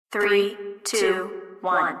3, 2,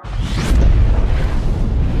 1.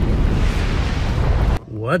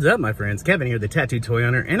 What's up, my friends? Kevin here, the Tattoo Toy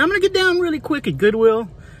Hunter, and I'm gonna get down really quick at Goodwill,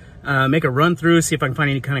 make a run through, see if I can find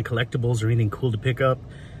any kind of collectibles or anything cool to pick up.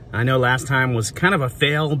 I know last time was kind of a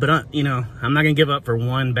fail, but you know, I'm not gonna give up for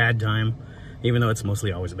one bad time, even though it's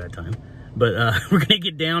mostly always a bad time. But we're gonna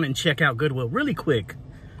get down and check out Goodwill really quick,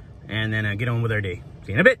 and then get on with our day.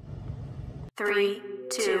 See you in a bit. 3,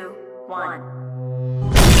 2, 1.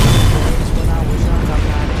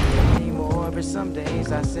 But some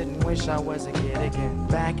days I sit and wish I was a kid again,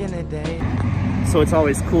 back in the day. So it's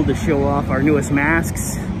always cool to show off our newest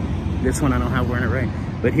masks. This one I don't have wearing it right,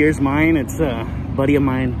 but here's mine. It's a buddy of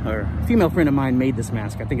mine, or a female friend of mine, made this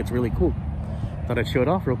mask. I think it's really cool. Thought I'd show it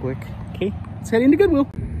off real quick. Okay, let's head into Goodwill.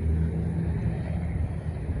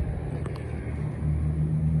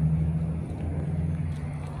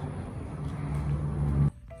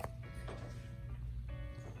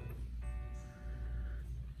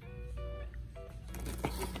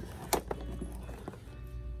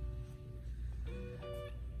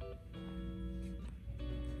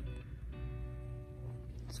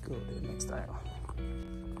 Let's go to the next aisle.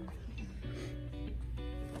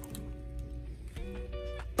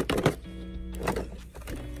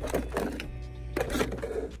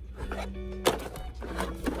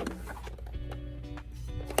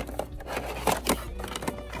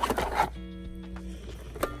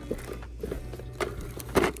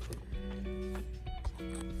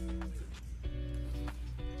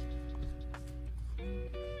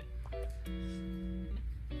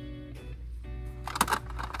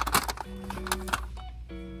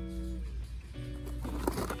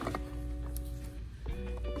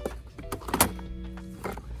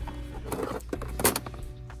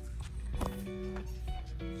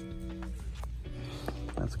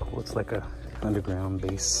 That's cool. It's like a underground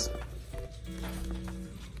base.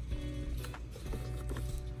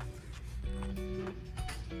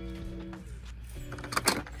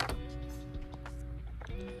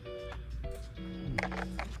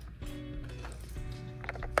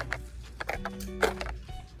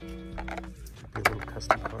 Be a little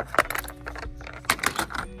custom car.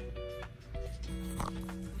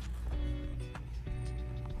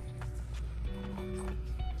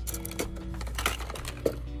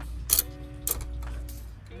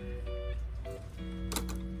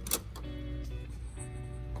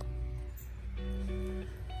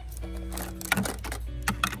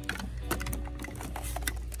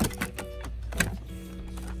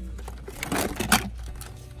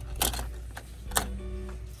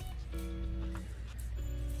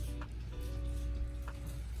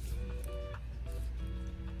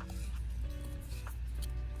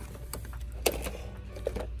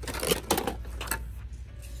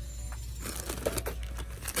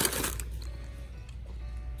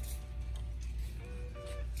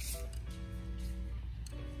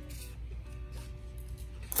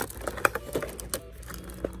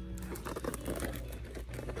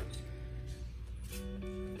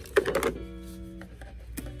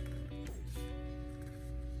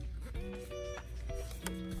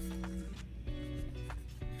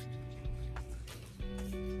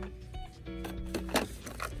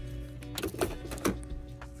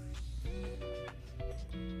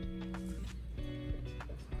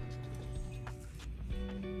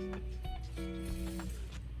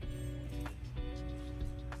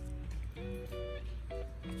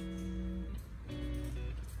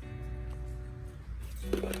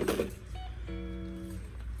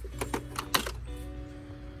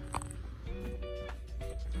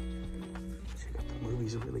 Check out the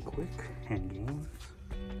movies really quick and games.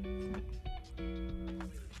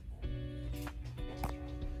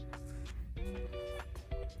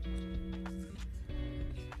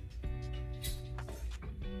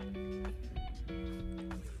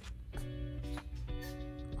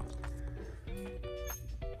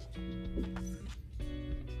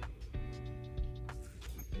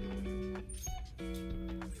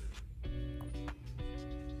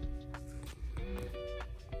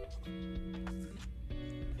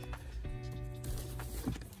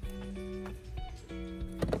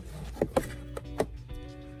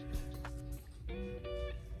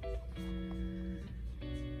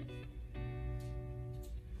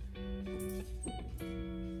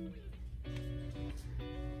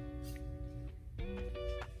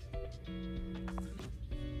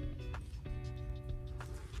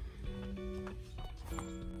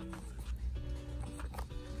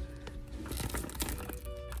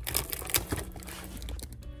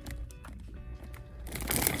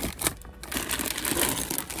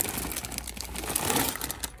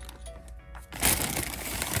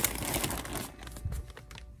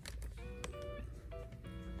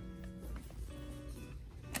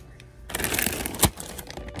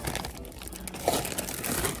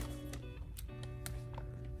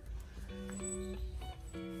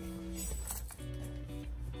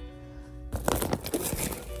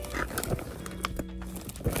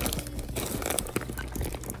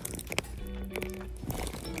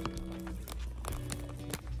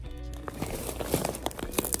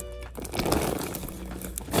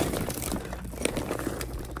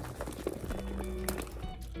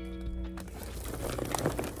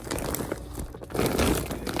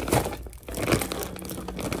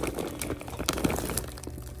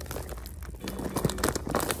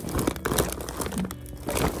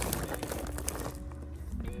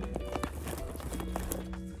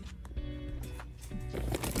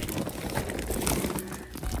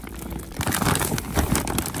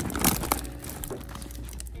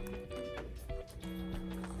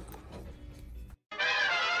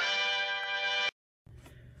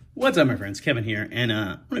 What's up, my friends? Kevin here, and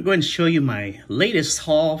I'm gonna go ahead and show you my latest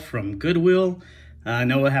haul from Goodwill. I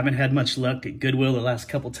know I haven't had much luck at Goodwill the last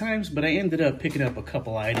couple times, but I ended up picking up a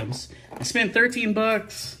couple items. I spent 13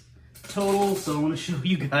 bucks total, so I want to show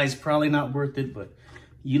you guys. Probably not worth it, but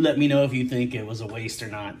you let me know if you think it was a waste or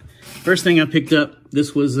not. First thing I picked up,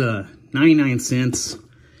 this was 99 cents.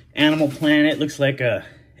 Animal Planet. Looks like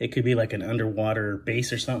it could be like an underwater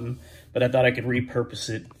base or something, but I thought I could repurpose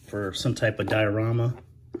it for some type of diorama.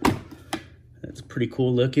 That's pretty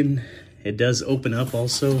cool looking. It does open up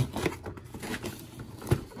also.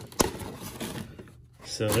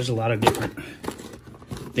 So there's a lot of different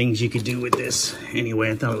things you could do with this.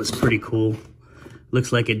 Anyway, I thought it was pretty cool.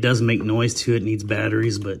 Looks like it does make noise too. It needs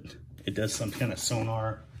batteries, but it does some kind of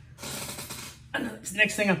sonar. The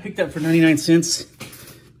next thing I picked up for 99 cents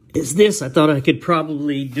is this. I thought I could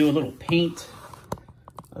probably do a little paint,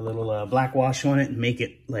 a little black wash on it and make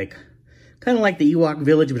it like kind of like the Ewok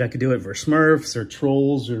Village, but I could do it for Smurfs or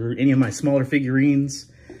Trolls or any of my smaller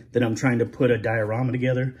figurines that I'm trying to put a diorama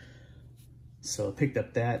together. So I picked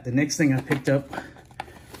up that. The next thing I picked up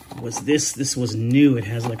was this. This was new. It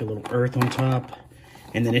has like a little earth on top,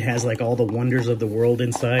 and then it has like all the wonders of the world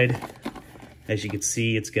inside. As you can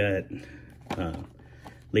see, it's got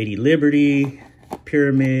Lady Liberty,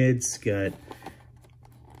 pyramids, got,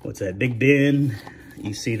 what's that, Big Ben.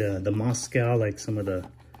 You see the Moscow, like some of the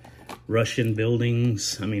Russian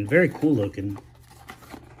buildings. I mean, very cool looking.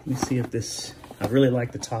 Let me see if this, I really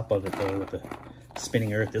like the top of it though, with the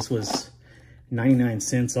spinning earth. This was 99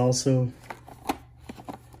 cents also.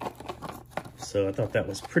 So I thought that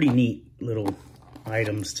was pretty neat little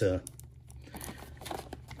items to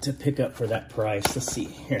pick up for that price. Let's see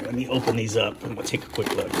here, let me open these up and we'll take a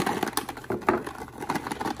quick look.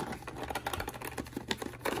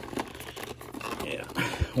 Yeah,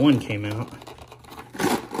 one came out.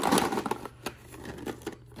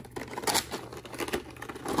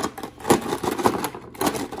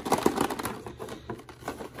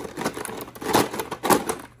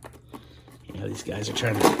 Yeah, these guys are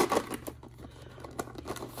trying to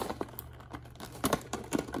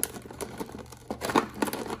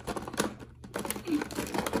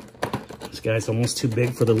guy's almost too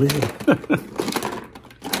big for the lid.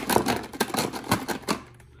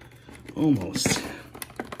 Almost.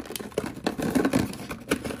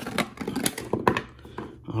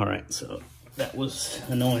 All right, so that was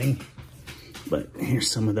annoying, but here's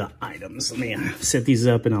some of the items. Let me set these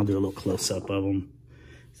up and I'll do a little close-up of them.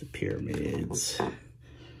 The pyramids,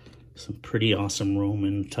 some pretty awesome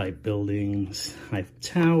Roman type buildings, Eiffel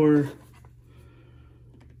Tower,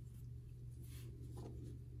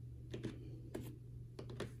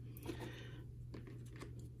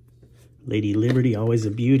 Lady Liberty, always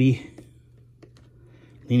a beauty.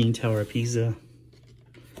 Leaning Tower of Pisa.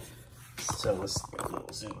 So let's get a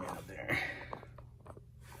little zoom in up there.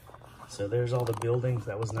 So there's all the buildings.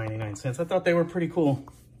 That was 99 cents. I thought they were pretty cool.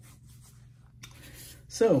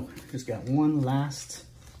 So just got one last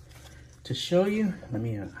to show you. Let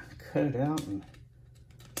me cut it out and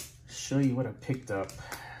show you what I picked up.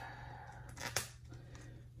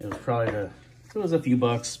 It was probably it was a few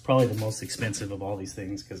bucks, probably the most expensive of all these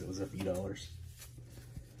things because it was a few dollars.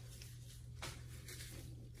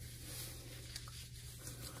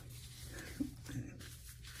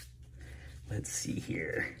 Let's see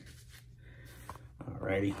here.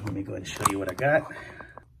 Alrighty, let me go ahead and show you what I got.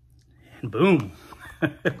 And boom.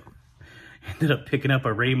 Ended up picking up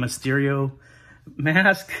a Rey Mysterio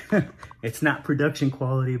mask. It's not production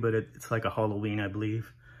quality, but it's like a Halloween, I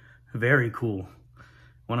believe. Very cool.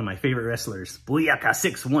 One of my favorite wrestlers, Booyaka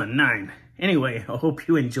 619. Anyway, I hope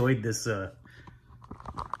you enjoyed this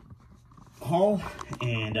haul,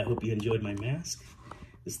 and I hope you enjoyed my mask.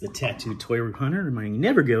 This is the Tattooed Toy Hunter, reminding you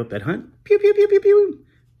never give up that hunt. Pew, pew, pew, pew, pew.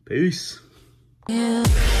 Peace. Yeah.